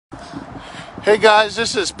Hey guys,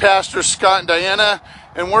 this is Pastor Scott and Diana,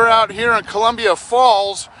 and we're out here in Columbia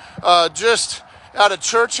Falls, just at a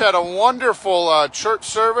church. Had a wonderful church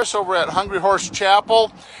service over at Hungry Horse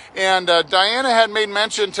Chapel, and Diana had made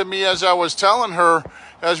mention to me as I was telling her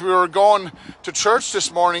as we were going to church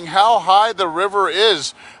this morning how high the river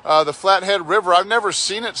is, the Flathead River. I've never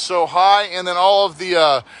seen it so high, and then all of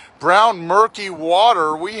the brown murky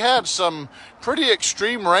water. We had some pretty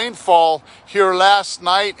extreme rainfall here last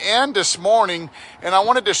night and this morning, and I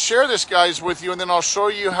wanted to share this, guys, with you, and then I'll show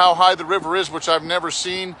you how high the river is, which I've never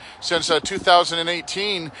seen since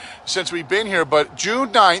 2018, since we've been here. But June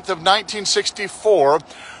 9th of 1964,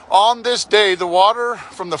 on this day, the water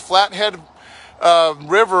from the Flathead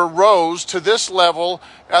river rose to this level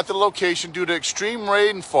at the location due to extreme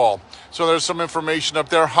rainfall. So there's some information up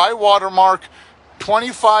there. High water mark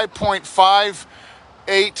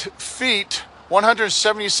 25.58 feet,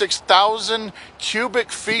 176,000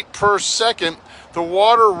 cubic feet per second. The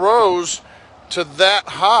water rose to that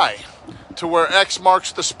high, to where X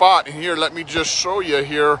marks the spot. And here, let me just show you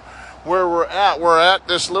here where we're at. We're at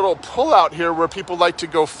this little pullout here where people like to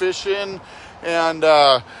go fishing and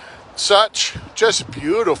such. Just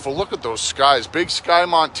beautiful. Look at those skies. Big Sky,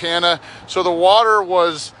 Montana. So the water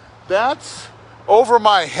was, that's over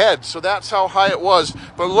my head. So that's how high it was.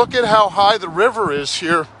 But look at how high the river is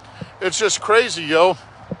here. It's just crazy, yo.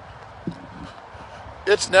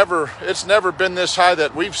 It's never been this high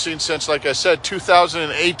that we've seen since, like I said,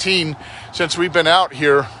 2018, since we've been out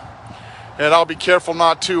here. And I'll be careful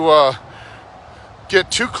not to get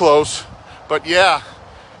too close. But yeah,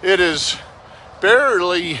 it is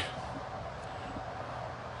barely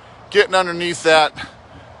getting underneath that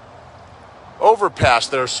overpass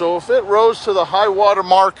there. So if it rose to the high water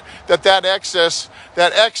mark that X is,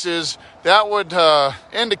 that would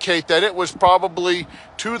indicate that it was probably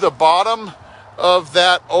to the bottom of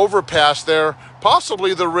that overpass there.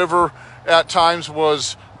 Possibly the river at times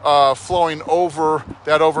was flowing over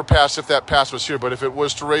that overpass if that pass was here. But if it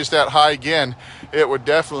was to raise that high again, it would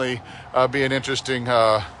definitely be an interesting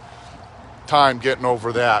time getting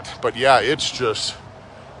over that. But yeah, it's just,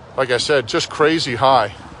 like I said, just crazy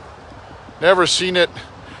high. Never seen it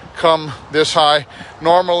come this high.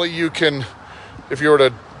 Normally you can, if you were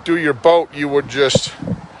to do your boat, you'd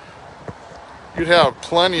have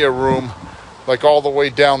plenty of room, like all the way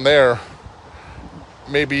down there,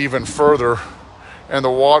 maybe even further. And the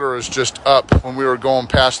water is just up when we were going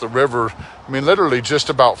past the river. I mean, literally just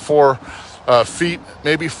about 4 feet,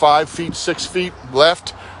 maybe 5 feet, 6 feet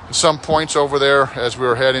left at some points over there as we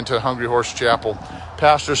were heading to Hungry Horse Chapel.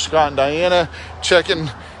 Pastor Scott and Diana checking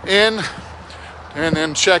in and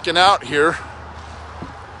then checking out here.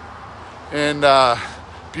 And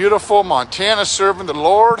beautiful Montana, serving the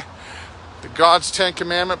Lord. The God's 10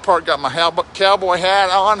 Commandment part. Got my cowboy hat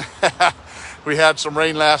on. We had some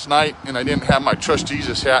rain last night, and I didn't have my Trust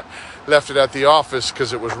Jesus hat. Left it at the office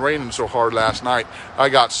because it was raining so hard last night. I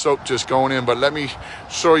got soaked just going in. But let me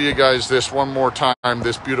show you guys this one more time,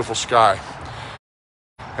 this beautiful sky.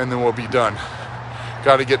 And then we'll be done.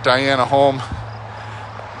 Got to get Diana home.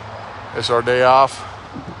 It's our day off.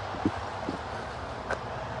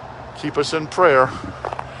 Keep us in prayer.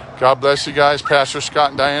 God bless you guys. Pastor Scott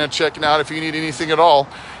and Diana checking out. If you need anything at all,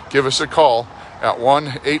 give us a call at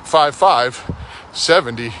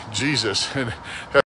 1-855-70-JESUS.